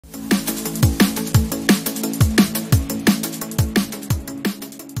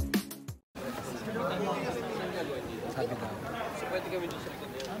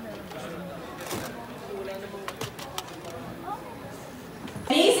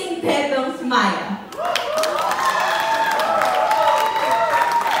Betong Sumaya.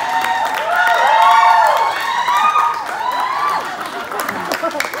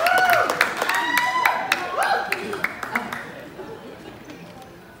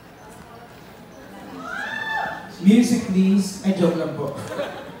 Music please. Ay, joke lang po.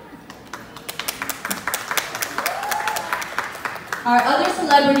 Our other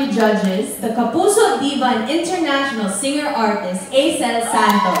celebrity judges, the Kapuso Diva and international singer-artist Aicelle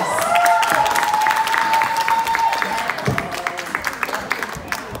Santos.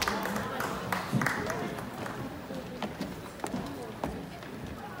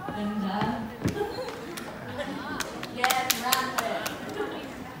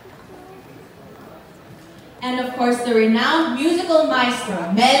 And of course, the renowned musical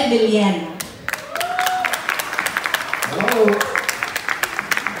maestro, Villena. Hello.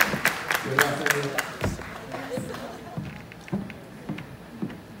 Good afternoon.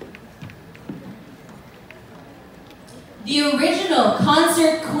 The original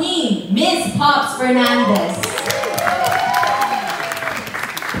concert queen, Miss Pops Fernandez.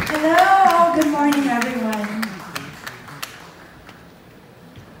 Hello, good morning everyone.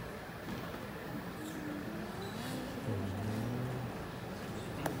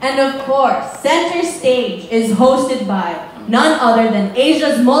 And of course, Center Stage is hosted by none other than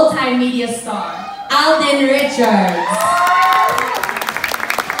Asia's multimedia star, Alden Richards.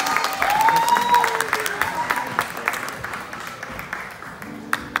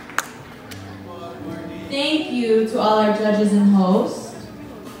 Thank you to all our judges and hosts.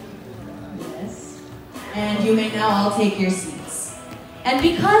 Yes. And you may now all take your seats. And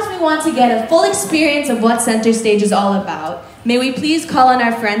because we want to get a full experience of what Center Stage is all about, may we please call on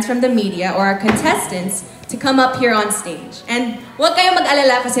our friends from the media or our contestants to come up here on stage. And huwag kayong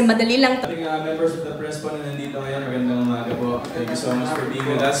mag-alala kasi madali lang to. Members of the press po na nandito ngayon, magandang umaga po. Thank you so much for being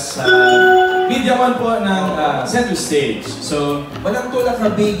with us sa media con po ng Center Stage. So, Walang tulak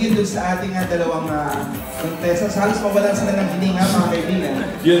na bigin dun sa ating dalawang contestants. Halos mawalan sila ng hininga, mga kaibigan.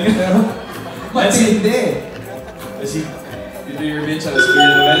 yun nga. Pero, matindi. Kasi, dito yung Revenge,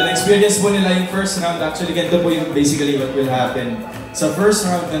 well, experience po nila yung first round. Actually, ganito po yung basically what will happen. Sa first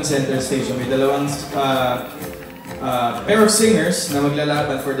round ng Center Stage, may dalawang pair of singers na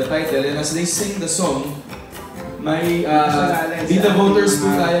maglalaban for the title. And as they sing the song, may dita voters po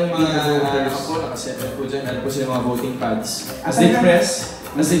tayong mga nakaset po dyan. Ano po sila mga voting pads. As they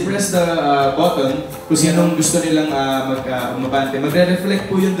press the button, kung sinong gusto nilang umabante,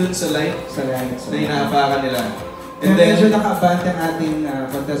 magre-reflect po yun dun sa light na inaapakan nila. And then, medyo naka-abante ang ating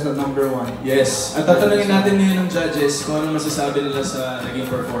contestant number 1. Yes. At tatanungin natin ngayon ng judges kung ano masasabi nila sa naging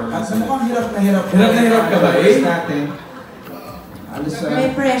performance. At mukhang hirap na hirap. Hirap na hirap ka ba eh? Natin.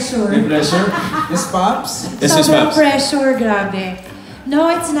 May pressure. May pressure? Miss Pops? Yes, Miss Sobrang Pops. pressure, grabe. No,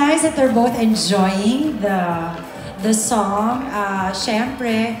 it's nice that they're both enjoying the song.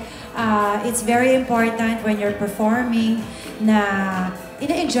 Syempre, it's very important when you're performing na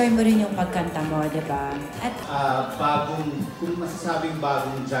ina-enjoy mo rin yung pagkanta mo, di ba? At kung masasabing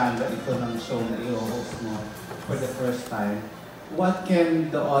bagong genre ito ng show na i-host mo for the first time, what can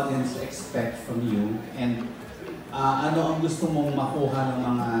the audience expect from you? And ano ang gusto mong makuha ng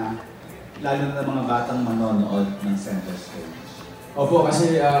mga, lalo na mga batang manonood ng Center Stage? Opo,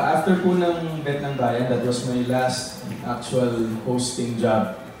 kasi after po ng Bet ng Bayan, that was my last actual hosting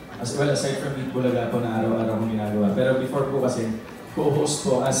job. As well, aside from Meet Bulaga po na araw-araw kong ginagawa. Pero before po kasi, co-host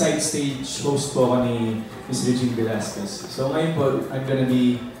po, side stage host po ako ni Ms. Regine Velasquez. So ngayon po, I'm gonna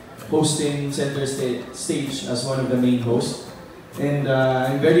be hosting Center Stage as one of the main hosts. And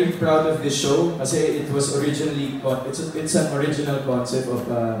I'm very proud of this show kasi it was originally, it's an original concept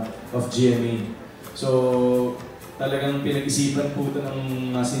of GMA. So talagang pinag-isipan po ito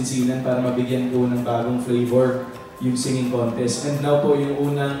ng sinsinan para mabigyan po ng bagong flavor yung singing contest. And now po yung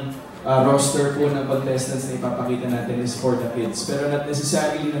unang roster po ng contestants na ipapakita natin is for the kids. Pero not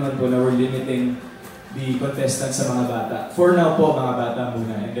necessarily naman po na we're limiting the contestants sa mga bata. For now po, mga bata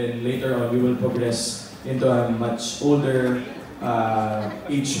muna. And then later on, we will progress into a much older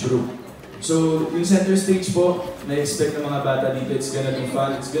age group. So, yung Center Stage po, na-expect ng mga bata dito, it's gonna be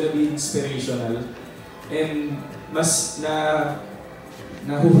fun, it's gonna be inspirational. And mas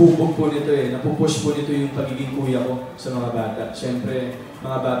nahuhubog po nito napupush po nito yung pagiging kuya ko sa mga bata. Siyempre,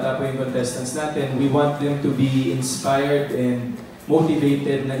 mga bata po yung contestants natin. We want them to be inspired and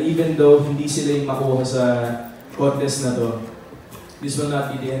motivated na even though hindi sila yung makuha sa contest na to, this will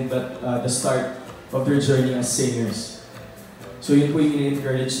not be the end but the start of their journey as singers. So yun po yung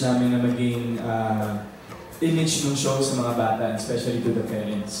in-encourage namin na maging image ng show sa mga bata, especially to the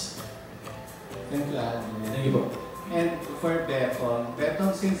parents. Thank you, Thank you po. And for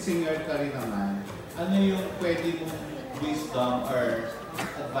Betong, since singer ka rin naman, ano yung pwede mong wisdom or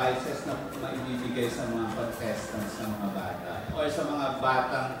advices na maibibigay sa mga contestants ng mga bata or sa mga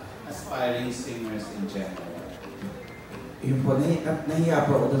batang aspiring singers in general? Yun po, nahiya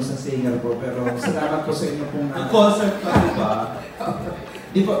po ako dun sa singer po, pero salamat po sa inyo pong... Nag-concert ka rin ba?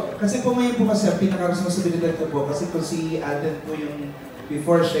 Di po, kasi po ngayon po kasi ang pinaka-responsibilidad ko po, kasi po si Alden po yung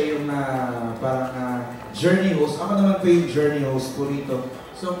before siya yung parang journey host. Ako naman po yung journey host po rito.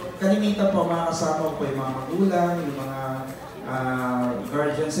 So, kalimitan po, mga kasama ko po yung mga magulang, yung mga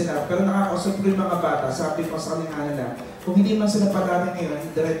guardians sila. Pero nakakausap po yung mga bata. Sabi ko sa kanila nila, kung hindi man sila pag-aral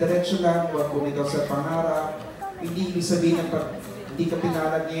ngayon, dire-diretso lang, huwag bumitaw sa pangarap. Hindi ibig sabihin na pag hindi ka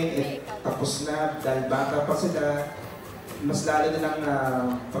pinalag ngayon, tapos na, dahil bata pa sila. Mas lalo na lang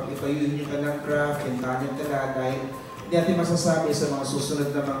pag ipayuhin nyo ka ng craft and talent nila dahil hindi natin masasabi sa mga susunod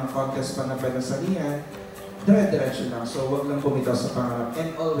na mga contest pa na pagkasalihan, dire-diretso lang. So huwag lang bumitaw sa pangarap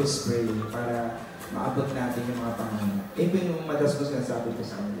and always pray para maabot natin yung mga pangarap. Ito yung madas ko sinasabi ko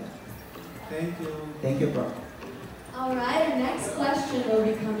sa kanila. Thank you. Thank you po. Alright, our next question will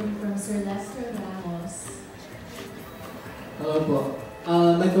be coming from Sir Lester Ramos. Hello po.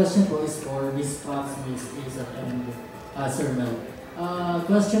 My question po is for Miss Fox, Miss Aicelle, and Sir Mel.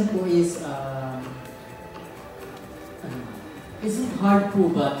 Question po is it hard po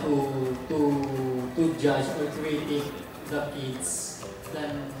ba to judge or critique the kids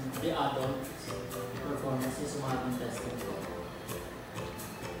than the adult performances ng mga contestant po?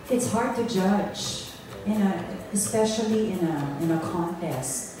 It's hard to judge, especially in a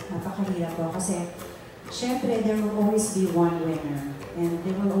contest. Napakahirap po kasi syempre, there will always be one winner, and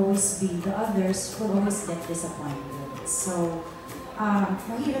there will always be, the others will always get disappointed. So,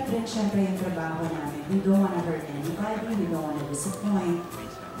 mahirap rin syempre yung trabaho namin. We don't want to hurt anybody, we don't want to disappoint.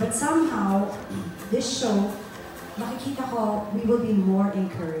 But somehow, this show, makikita ko, we will be more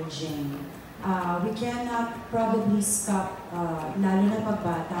encouraging. We cannot probably stop, lalo na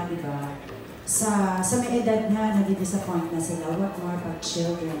pagbata, di ba? Sa may edad na, nadi-disappoint na sila, what more about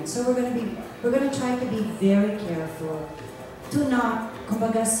children? So we're gonna try to be very careful to not,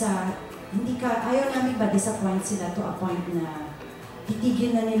 kumbaga ayaw namin ba disappoint sila to a point na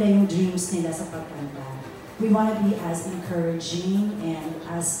titigil na nila yung dreams nila sa pagkanta. We want to be as encouraging and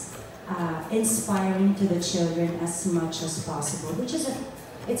as inspiring to the children as much as possible, which is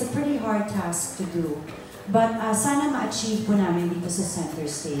it's a pretty hard task to do. But sana ma-achieve po namin dito sa center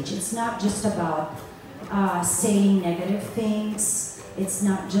stage. It's not just about saying negative things. It's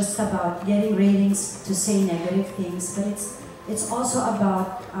not just about getting ratings to say negative things. But it's also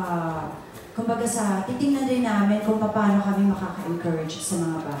about, kumbaga titingnan din namin kung paano kami makaka-encourage sa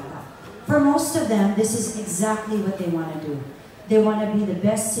mga bata. For most of them, this is exactly what they want to do. They want to be the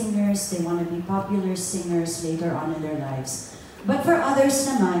best singers. They want to be popular singers later on in their lives. But for others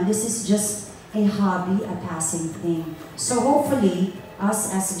naman, this is just a hobby, a passing thing. So hopefully,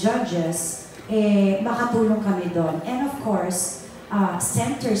 us as judges, makatulong kami doon. And of course,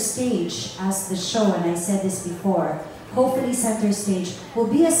 center stage as the show, and I said this before, hopefully center stage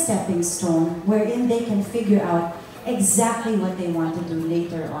will be a stepping stone wherein they can figure out exactly what they want to do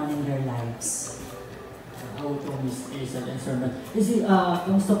later on in their lives. How to Miss Aicelle and Sir Mel?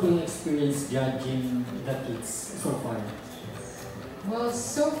 Kamusta po yung experience judging the kids so far? Well,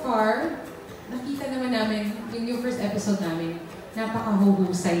 so far, nakita naman namin, yung first episode namin,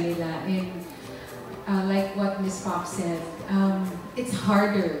 napakahuhusay nila. And like what Miss Pop said, it's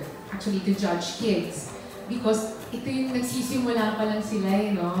harder actually to judge kids because ito yung nagsisimula pa lang sila,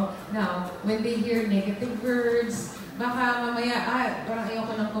 no? Now, when they hear negative words, baka mamaya, parang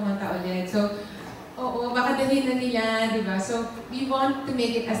ayoko nang kumanta ulit. So, oo, baka dalhin na nila, di ba? So, we want to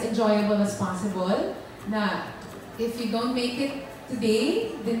make it as enjoyable as possible na if you don't make it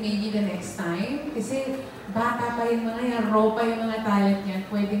today, then maybe the next time. Kasi bata pa yung mga yan, raw pa yung mga talent yan,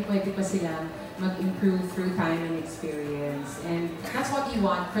 pwede pa silang mag-improve through time and experience. And that's what you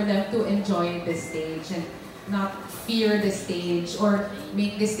want, for them to enjoy the stage and not fear the stage or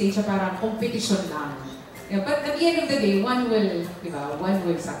make the stage a parang competition lang. Yeah, but at the end of the day, one will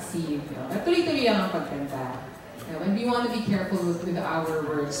succeed. At tuloy-tuloy lang ang pagkanta. And we want to be careful with our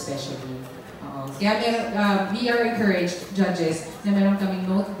words especially. Kaya we are encouraged, judges, na meron kaming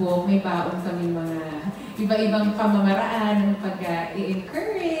notebook, may baon kaming mga iba-ibang pamamaraan ng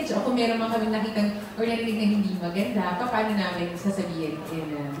pag-i-encourage, o kung meron man kaming nakitang or narinig na hindi maganda, paano namin sasabihin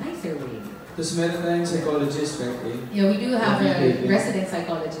in a nicer way. Tapos meron tayong psychologist, right? Yeah, we do have a resident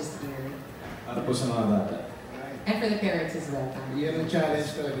psychologist here. Para po sa mga bata. And for the parents as well. Yan ang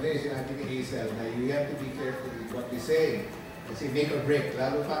challenge talaga din, sinabi ni Aicelle, na you have to be careful with what we say. Kasi make or break,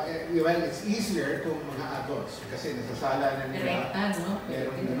 lalo pa, well, it's easier kung mga adults kasi nasasala na nila. Direkta, no?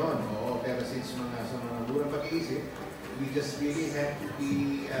 Meron gano'n, oo. Pero since sa mga murang pag-iisip, we just really have to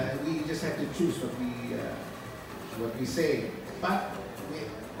be, we just have to choose what we say. But,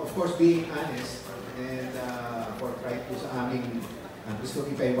 of course, being honest and forthright po sa aming gusto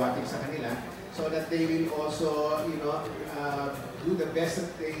ipaiwating sa kanila so that they will also, do the best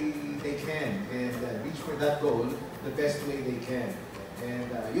that they can and reach for that goal the best way they can. And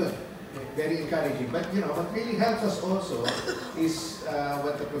yun, very encouraging. But what really helps us also is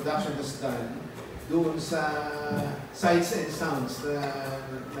what the production has done doon sa sights and sounds na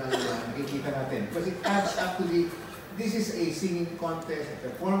nakikita natin. Because it adds up to this is a singing contest, a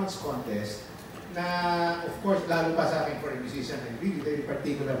performance contest na, of course, lalo pa sa akin for a musician, I'm really very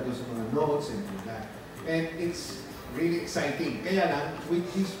particular doon sa mga notes and all that. And it's really exciting. Kaya lang, which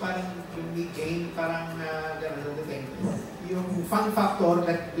is parang unique game, parang yung fun factor,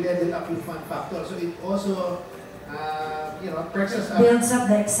 that level up yung fun factor. So it also, perks us up. Builds up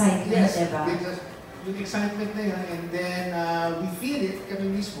the excitement, yes, diba? Builds us yung excitement na yun, and then we feel it, kami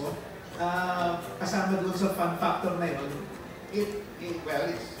mismo, kasama doon sa fun factor na yun, well,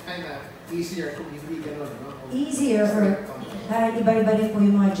 it's kind of easier kung hindi gano'n, no? Easier, or iba-iba rin po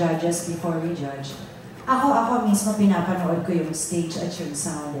yung mga judges before we judge. Ako mismo pinapanood ko yung stage at yung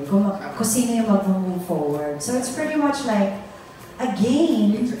sound. Kung sino yung mag-move forward. So it's pretty much like a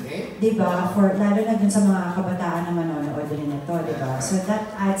game, diba? Lalo na dun sa mga kabataan na manonood rin ito, diba? So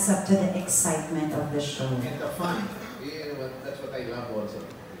that adds up to the excitement of the show. And the fun. That's what I love also.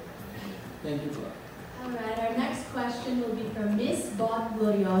 Thank you po. Alright, our next question will be from Miss Bot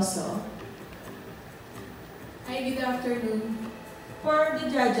Glorioso. Hi, good afternoon. For the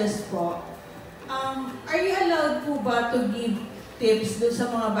judges po, are you allowed po ba to give tips doon sa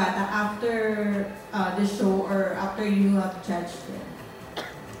mga bata after the show or after you have judged them?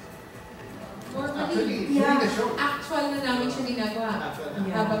 Actually, yeah, during the show. actual na namin siya ginagawa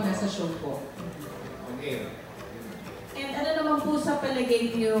habang nasa show po. On air. And ano naman po sa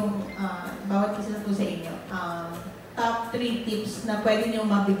palagay niyo, bawat isa po sa inyo, top 3 tips na pwede niyo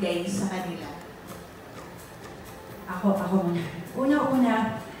mabigay sa kanila? Ako muna.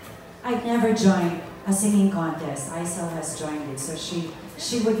 Una-una, I've never joined a singing contest. Aicelle has joined it, so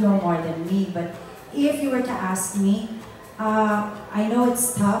she would know more than me. But if you were to ask me, I know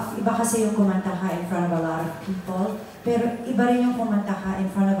it's tough. Iba kasi yung kumanta ka in front of a lot of people. Pero iba rin yung kumanta ka in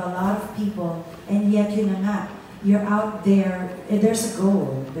front of a lot of people. And yet, yun na nga, you're out there, there's a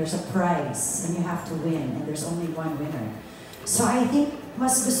goal, there's a prize, and you have to win. And there's only one winner. So I think,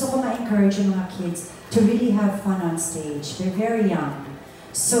 mas gusto ko ma-encourage yung mga kids to really have fun on stage. They're very young.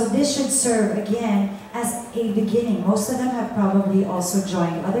 So this should serve, again, as a beginning. Most of them have probably also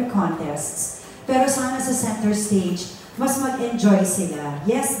joined other contests. Pero sana sa center stage, mas mag-enjoy sila.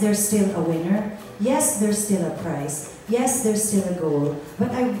 Yes, there's still a winner. Yes, there's still a prize. Yes, there's still a goal.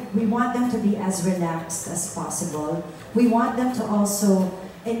 But we want them to be as relaxed as possible. We want them to also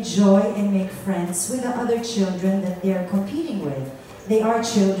enjoy and make friends with the other children that they're competing with. They are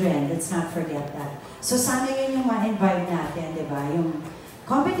children, let's not forget that. So sana yun yung ma-invite natin, di ba? Yung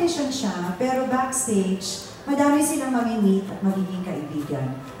competition siya, pero backstage, madami silang mamimit at magiging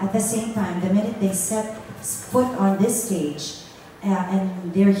kaibigan. At the same time, the minute they set foot on this stage,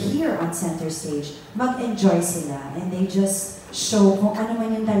 and they're here on center stage, mag-enjoy sila. And they just show kung ano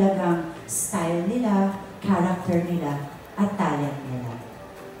man yung talagang style nila, character nila, at talent nila.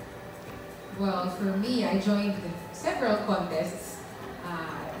 Well, for me, I joined several contests.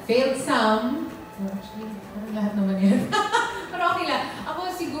 Failed some. Actually, parang lahat naman yan. Pero okay lang. Ako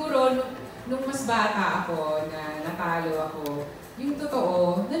siguro, nung mas bata ako, na natalo ako, yung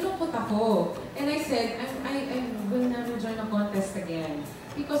totoo, nalungkot ako. And I said, I will never join a contest again.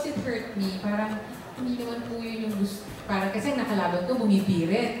 Because it hurt me. Parang, hindi naman po yun yung gusto. Parang kasi nakalaban ko,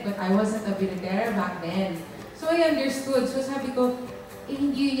 bumipirit. But I wasn't a biliter back then. So I understood. So sabi ko,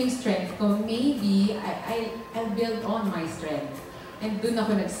 hindi yun yung strength ko. Maybe, I'll build on my strength. And dun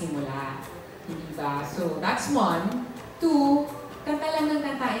ako nagsimula. Hindi ba? So, that's one. Two, kanta lang ng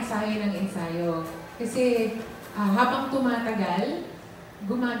kanta, ensayo ng ensayo. Kasi habang tumatagal,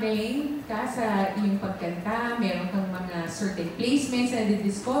 gumagaling ka sa iyong pagkanta, meron kang mga certain placements na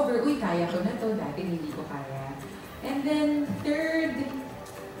discover, uy, kaya ko na to, dati hindi ko kaya. And then, third,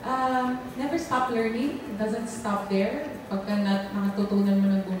 never stop learning. It doesn't stop there. Pagka nakatutunan mo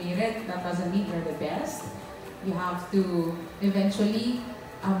ng bumirit, that doesn't mean you're the best. You have to eventually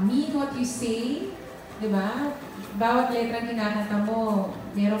mean what you say, di ba? Bawat letrang kinakanta mo,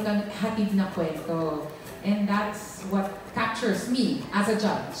 meron kang hatid na kwento. And that's what captures me as a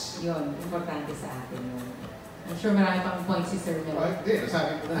judge. Yun, importante sa akin yun. I'm sure marami pang points si Sir Mel. Oh, hindi,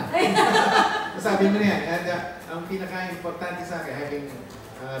 nasabi mo na. Nasabi mo na yan. And ang pinaka-importante sa akin, having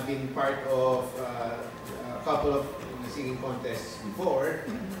been part of a couple of singing contests before,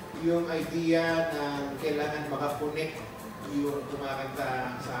 yung idea na kailangan makakonek yung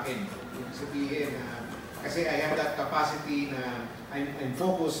kumakanta sa akin. Ibig sabihin na kasi I have that capacity na I'm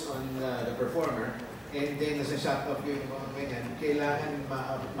focused on the performer, and then nasa shot of yung mga ganyan, kailangan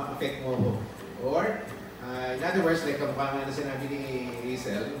ma-affect mo ko. Or, in other words, like kamukha nga na sinabi ni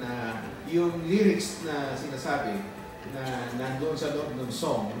Aicelle, na yung lyrics na sinasabi na nandoon sa loob ng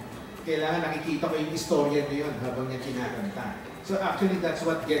song, kailangan nakikita ko yung istorya na yun habang niya kinakanta. So actually, that's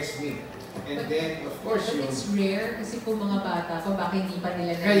what gets me. And then, of course, But it's rare kasi kung mga bata pa, baka hindi pa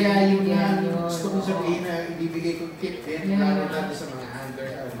nila kaya yun naiintindihan nga, gusto kong sabihin na ibibigay kong tip din, lalo na sa mga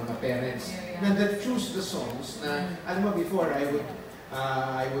handlers or mga parents, na that choose the songs na, alam mo, before,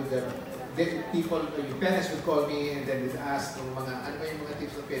 people, yung parents would call me and then would ask kung ano ba yung mga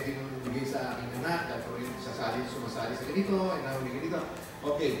tips na pwede nung bigay sa aking anak, at kung sumasali sa ganito, and nahuli ganito.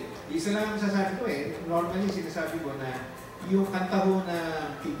 Okay, isa lang ang sasabi ko normally sinasabi ko na yung kanta ko na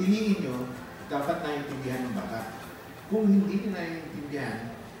pipiliin nyo, dapat naiintindihan ng bata. Kung hindi nyo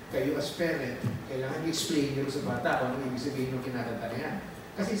naiintindihan, kayo as parent, kailangan i-explain nyo sa bata kung ano ibig sabihin ng kinakanta niya.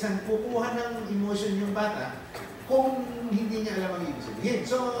 Kasi saan kukuha ng emotion yung bata kung hindi niya alam ang ibig sabihin.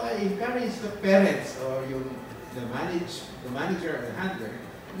 So, I encourage the parents or the manager or the handler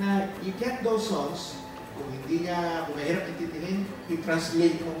na you get those songs, kung mahirap intindihin,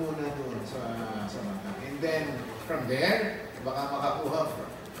 i-translate mo muna doon sa bata. And then, from there, baka makakuha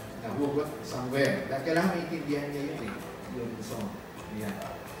nahugot somewhere. Dahil kailangan maintindihan niya yung song. Yeah.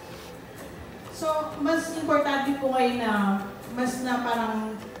 So, mas importante po ngayon na mas na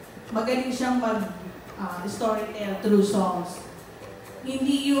parang magaling siyang storytell through songs.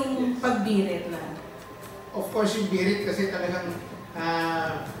 Hindi yung pagbirit lang. Of course, yung birit kasi talagang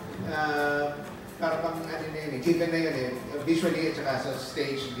para pang given na yun visually at saka sa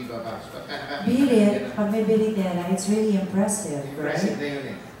stage, hindi ba pa? Birit, pag may biritera, it's really impressive, Impressive right?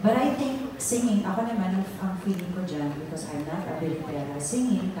 na yun But I think singing, ako naman ang feeling ko dyan, because I'm not a biritera,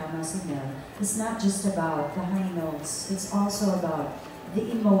 singing, tama si Mel, it's not just about the high notes, it's also about the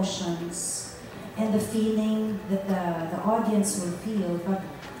emotions and the feeling that the audience will feel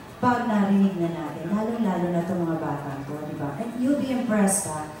pag narinig na natin, lalo-lalo na itong mga bata ko, di ba? And you'll be impressed,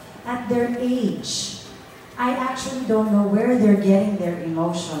 at their age, I actually don't know where they're getting their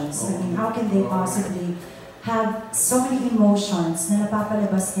emotions. I mean, how can they possibly have so many emotions na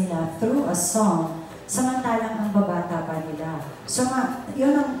napapalabas nila through a song, samantalang ang babata pa nila. So,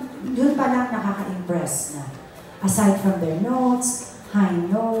 yun pa lang nakaka-impress na. Aside from their notes, high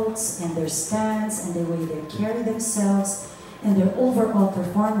notes, and their stance, and the way they carry themselves, and their overall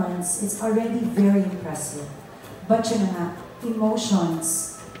performance, it's already very impressive. But yun nga,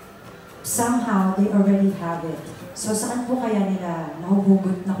 emotions, somehow they already have it. So saan po kaya nila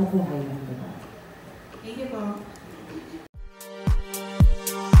nakukuha yun, diba? Thank you po.